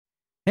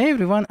Hey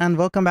everyone, and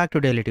welcome back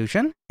to Daily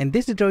Tuition. In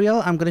this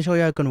tutorial, I'm going to show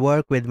you how you can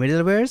work with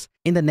middlewares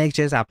in the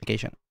Next.js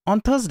application. On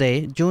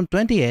Thursday, June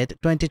 28,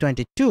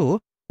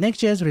 2022,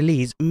 Next.js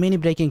released many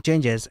breaking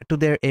changes to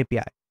their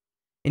API.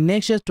 In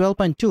Next.js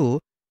 12.2,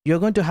 you're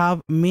going to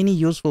have many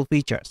useful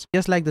features,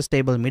 just like the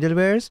stable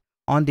middlewares,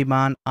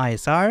 on-demand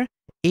ISR,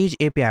 Edge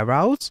API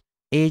routes,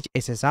 Edge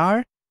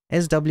SSR,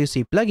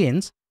 SWC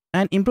plugins,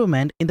 and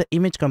improvement in the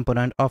image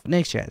component of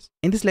Next.js.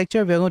 In this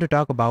lecture, we're going to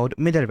talk about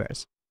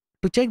middlewares.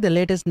 To check the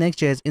latest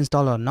Next.js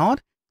install or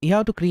not, you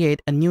have to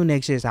create a new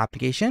Next.js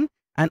application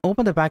and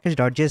open the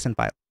package.json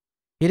file.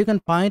 Here you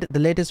can find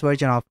the latest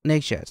version of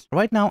Next.js.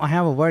 Right now I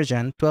have a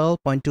version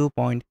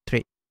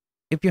 12.2.3.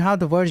 If you have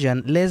the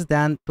version less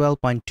than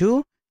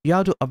 12.2, you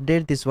have to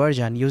update this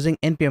version using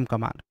npm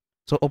command.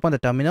 So open the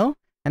terminal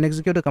and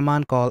execute a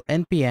command called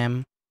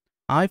npm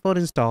I for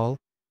install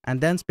and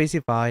then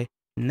specify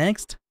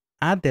next@latest.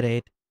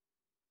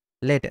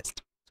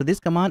 So this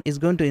command is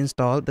going to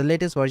install the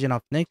latest version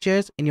of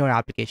Next.js in your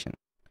application.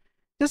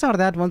 Just after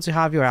that, once you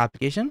have your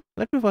application,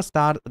 let me first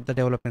start the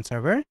development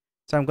server.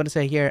 So I'm going to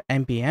say here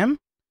npm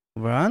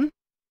run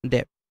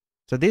dev.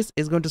 So this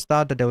is going to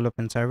start the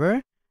development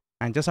server.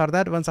 And just after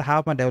that, once I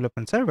have my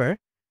development server,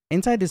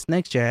 inside this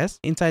Next.js,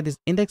 inside this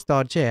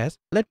index.js,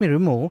 let me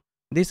remove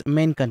this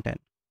main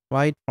content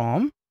right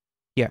from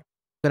here.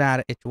 I'm going to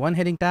add h1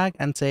 heading tag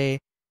and say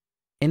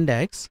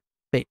index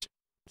page.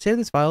 Save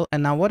this file,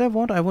 and now what I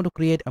want to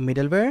create a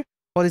middleware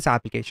for this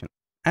application.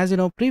 As you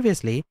know,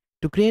 previously,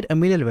 to create a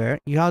middleware,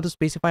 you have to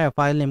specify a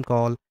file name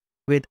called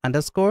with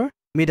underscore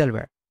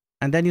middleware,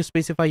 and then you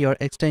specify your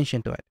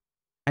extension to it.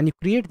 And you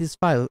create this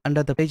file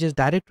under the pages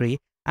directory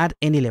at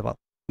any level.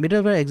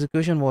 Middleware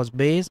execution was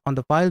based on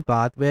the file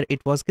path where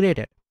it was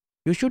created.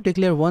 You should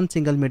declare one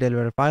single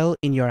middleware file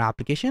in your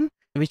application,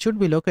 which should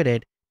be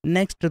located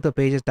next to the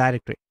pages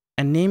directory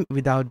and name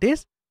without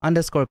this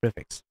underscore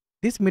prefix.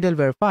 This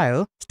middleware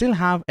file still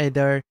have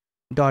either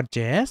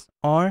 .js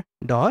or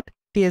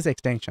 .ts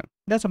extension.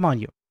 That's upon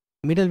you.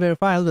 Middleware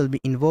file will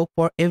be invoked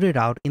for every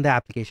route in the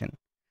application.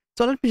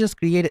 So let me just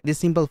create this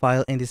simple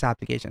file in this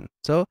application.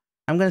 So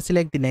I'm going to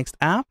select the next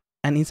app,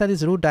 and inside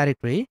this root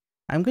directory,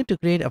 I'm going to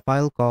create a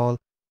file called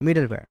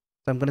middleware.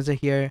 So I'm going to say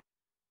here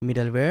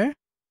middleware.js.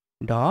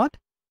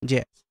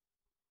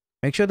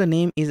 Make sure the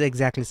name is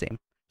exactly same,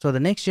 so the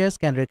Next.js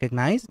can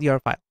recognize your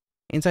file.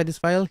 Inside this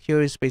file,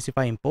 here is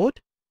specify import.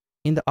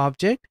 In the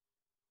object,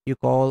 you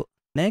call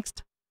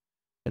next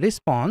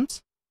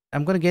response.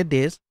 I'm going to get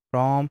this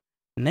from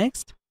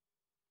next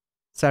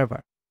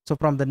server. So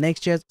from the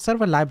Next.js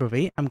server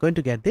library, I'm going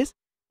to get this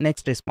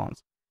next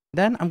response.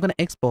 Then I'm going to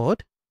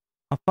export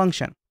a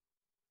function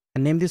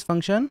and name this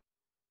function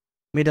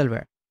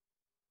middleware.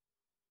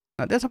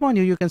 Now that's upon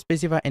you. You can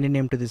specify any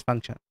name to this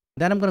function.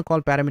 Then I'm going to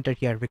call parameter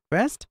here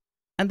request,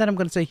 and then I'm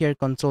going to say here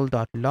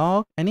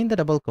console.log, and in the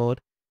double quote,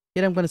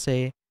 here I'm going to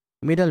say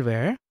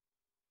middleware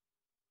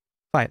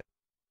file,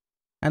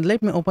 and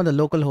let me open the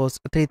localhost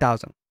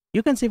 3000.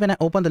 You can see when I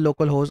open the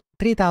localhost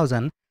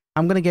 3000,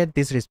 I'm going to get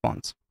this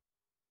response.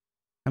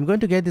 I'm going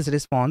to get this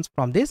response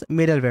from this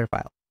middleware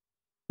file.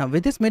 Now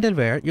with this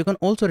middleware, you can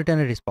also return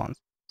a response.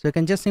 So you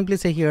can just simply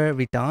say here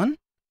return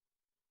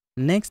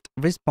next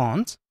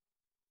response,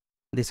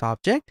 this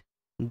object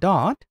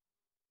dot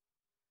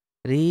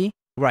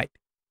rewrite,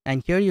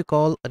 and here you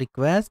call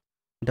request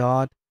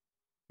dot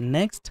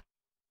next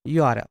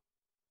URL,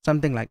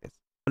 something like this.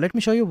 Let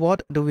me show you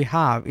what do we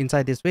have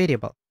inside this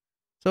variable.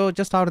 So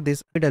just out of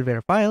this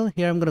middleware file,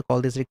 here I'm going to call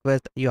this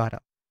request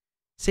URL.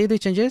 Save the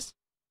changes.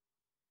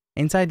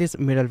 Inside this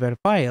middleware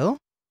file,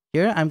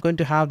 here I'm going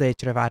to have the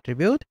href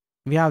attribute.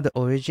 We have the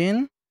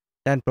origin,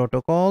 then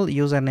protocol,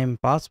 username,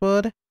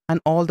 password,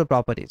 and all the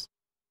properties.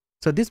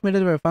 So this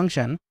middleware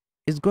function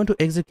is going to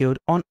execute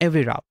on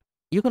every route.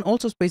 You can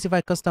also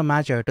specify custom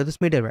matcher to this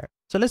middleware.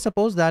 So let's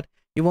suppose that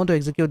you want to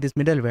execute this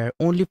middleware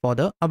only for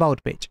the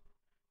about page.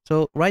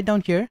 So right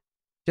down here,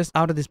 just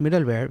out of this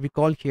middleware, we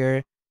call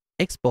here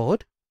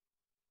export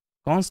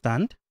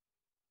constant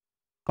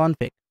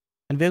config,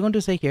 and we're going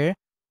to say here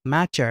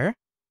matcher,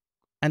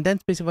 and then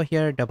specify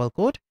here double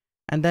quote,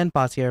 and then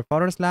pass here /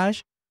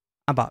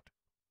 about.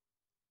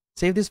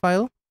 Save this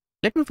file.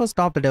 Let me first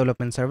stop the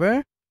development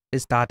server,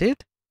 restart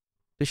it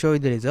to show you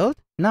the result.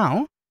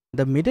 Now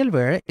the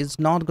middleware is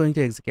not going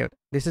to execute.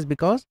 This is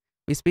because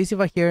we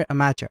specify here a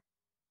matcher.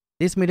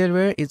 This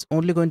middleware is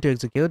only going to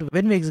execute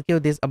when we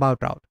execute this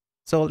about route.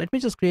 So let me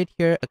just create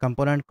here a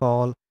component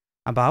called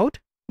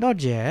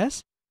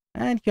about.js,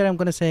 and here I'm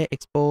going to say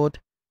export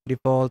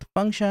default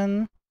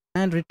function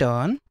and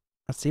return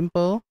a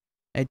simple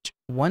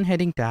h1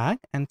 heading tag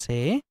and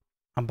say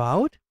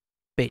about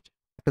page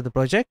to the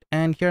project,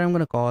 and here I'm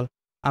going to call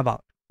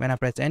about. When I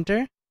press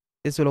enter,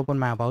 this will open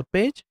my about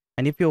page,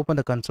 and if you open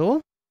the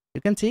console,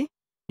 you can see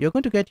you're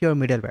going to get your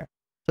middleware.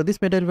 So this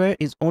middleware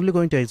is only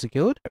going to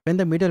execute when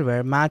the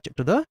middleware match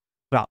to the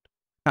route.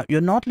 Now,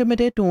 you're not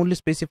limited to only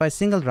specify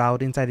single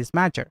route inside this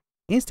matcher.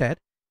 Instead,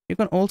 you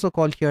can also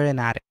call here an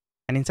array,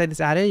 and inside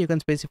this array, you can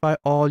specify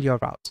all your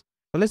routes.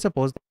 So let's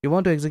suppose you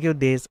want to execute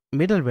this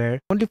middleware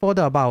only for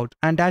the about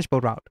and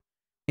dashboard route.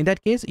 In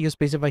that case, you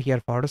specify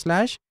here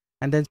 /,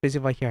 and then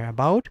specify here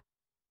about,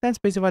 then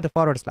specify the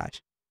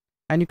 /.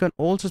 And you can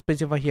also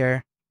specify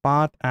here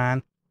path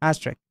and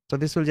asterisk. So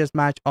this will just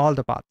match all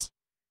the paths.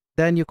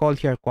 Then you call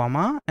here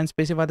comma and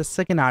specify the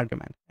second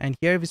argument. And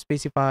here we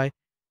specify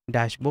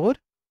dashboard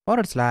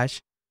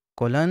 /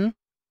 colon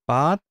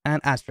path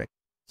and asterisk.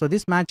 So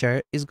this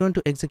matcher is going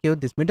to execute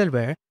this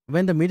middleware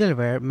when the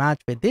middleware match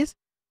with these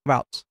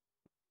routes.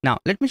 Now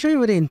let me show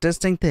you a very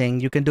interesting thing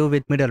you can do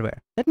with middleware.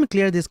 Let me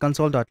clear this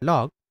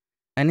console.log,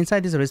 and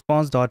inside this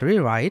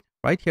response.rewrite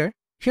right here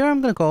I'm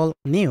going to call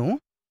new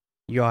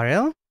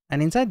URL,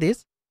 and inside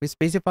this we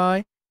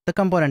specify the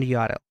component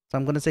URL. So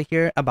I'm going to say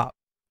here about,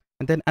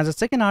 and then as a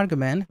second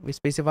argument we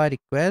specify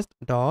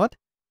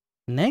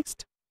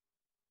request.next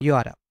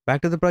URL.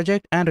 Back to the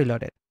project and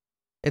reload it.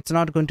 It's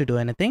not going to do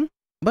anything.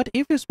 But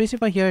if you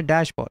specify here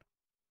dashboard,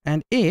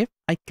 and if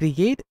I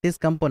create this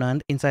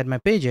component inside my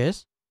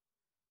pages,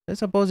 let's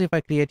suppose if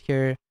I create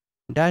here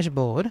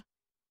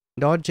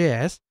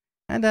dashboard.js,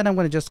 and then I'm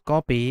going to just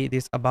copy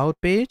this about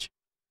page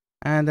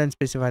and then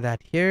specify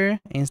that here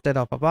instead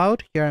of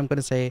about, here I'm going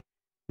to say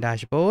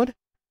dashboard,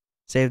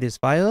 save this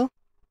file.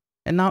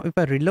 And now if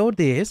I reload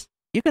this,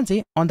 you can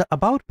see on the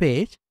about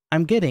page,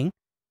 I'm getting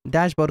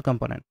dashboard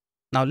component.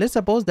 Now let's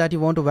suppose that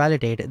you want to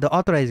validate the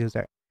authorized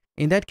user.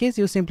 In that case,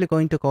 you're simply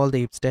going to call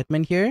the if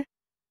statement here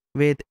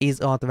with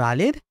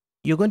isAuthValid.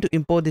 You're going to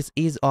import this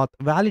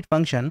isAuthValid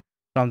function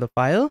from the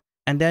file.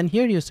 And then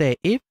here you say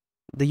if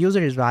the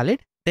user is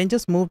valid, then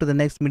just move to the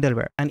next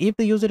middleware. And if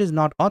the user is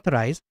not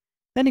authorized,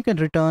 then you can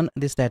return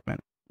this statement.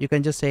 You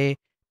can just say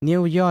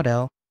new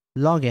URL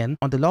login.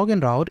 On the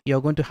login route,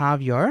 you're going to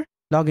have your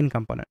login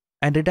component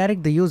and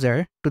redirect the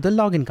user to the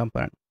login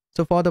component.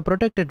 So for the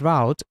protected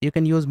routes, you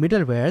can use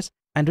middlewares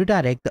and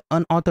redirect the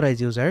unauthorized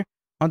user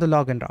on the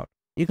login route.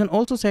 You can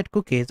also set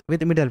cookies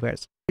with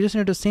middlewares. You just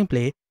need to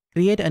simply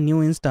create a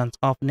new instance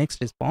of next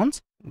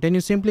response. Then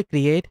you simply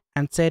create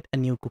and set a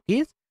new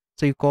cookies.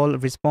 So you call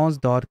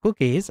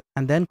response.cookies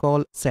and then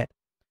call set.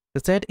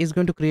 The set is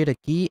going to create a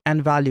key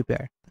and value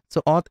pair.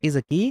 So auth is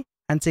a key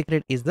and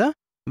secret is the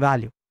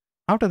value.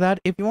 After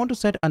that, if you want to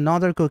set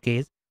another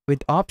cookies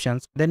with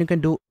options, then you can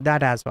do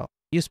that as well.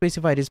 You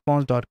specify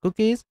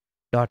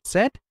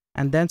response.cookies.set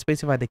and then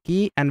specify the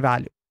key and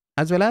value,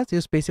 as well as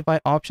you specify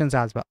options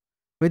as well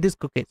with these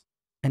cookies.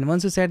 And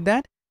once you set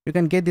that, you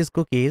can get these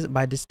cookies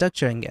by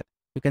destructuring it.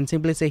 You can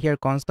simply say here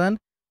constant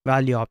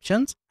value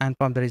options, and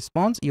from the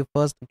response you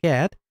first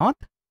get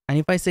auth. And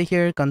if I say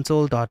here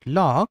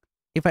console.log,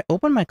 if I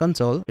open my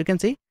console, you can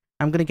see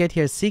I'm going to get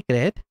here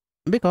secret,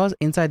 because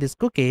inside this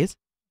cookies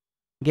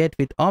get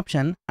with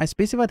option I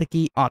specify the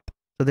key auth.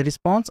 So the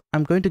response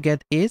I'm going to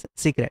get is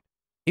secret.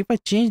 If I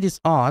change this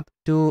auth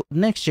to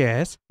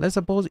Next.js, let's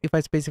suppose if I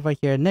specify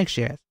here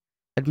Next.js,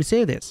 let me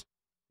save this.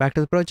 Back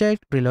to the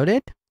project, reload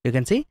it. You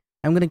can see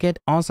I'm going to get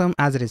awesome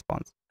as a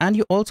response. And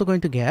you're also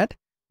going to get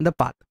the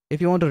path.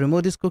 If you want to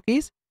remove these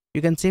cookies,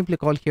 you can simply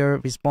call here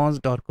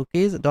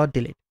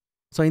response.cookies.delete.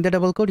 So in the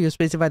double quote, you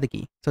specify the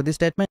key. So this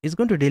statement is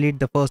going to delete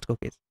the first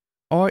cookies.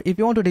 Or if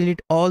you want to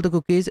delete all the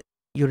cookies,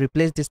 you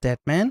replace this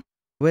statement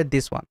with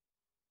this one.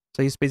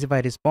 So you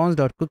specify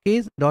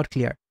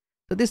response.cookies.clear.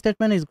 So this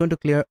statement is going to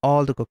clear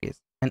all the cookies.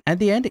 And at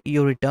the end,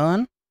 you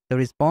return the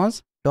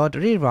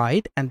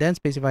response.rewrite and then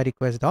specify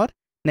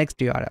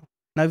request.nextURL.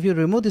 Now, if you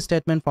remove this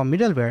statement from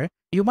middleware,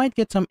 you might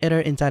get some error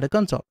inside the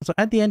console. So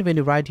at the end, when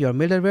you write your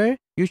middleware,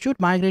 you should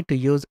migrate to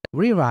use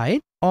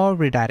rewrite or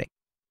redirect.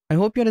 I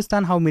hope you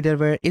understand how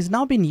middleware is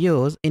now being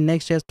used in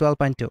Next.js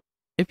 12.2.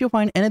 If you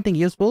find anything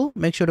useful,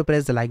 make sure to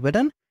press the like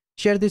button,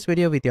 share this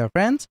video with your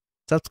friends,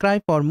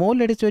 subscribe for more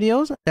latest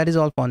videos. That is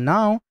all for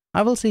now.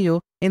 I will see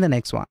you in the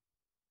next one.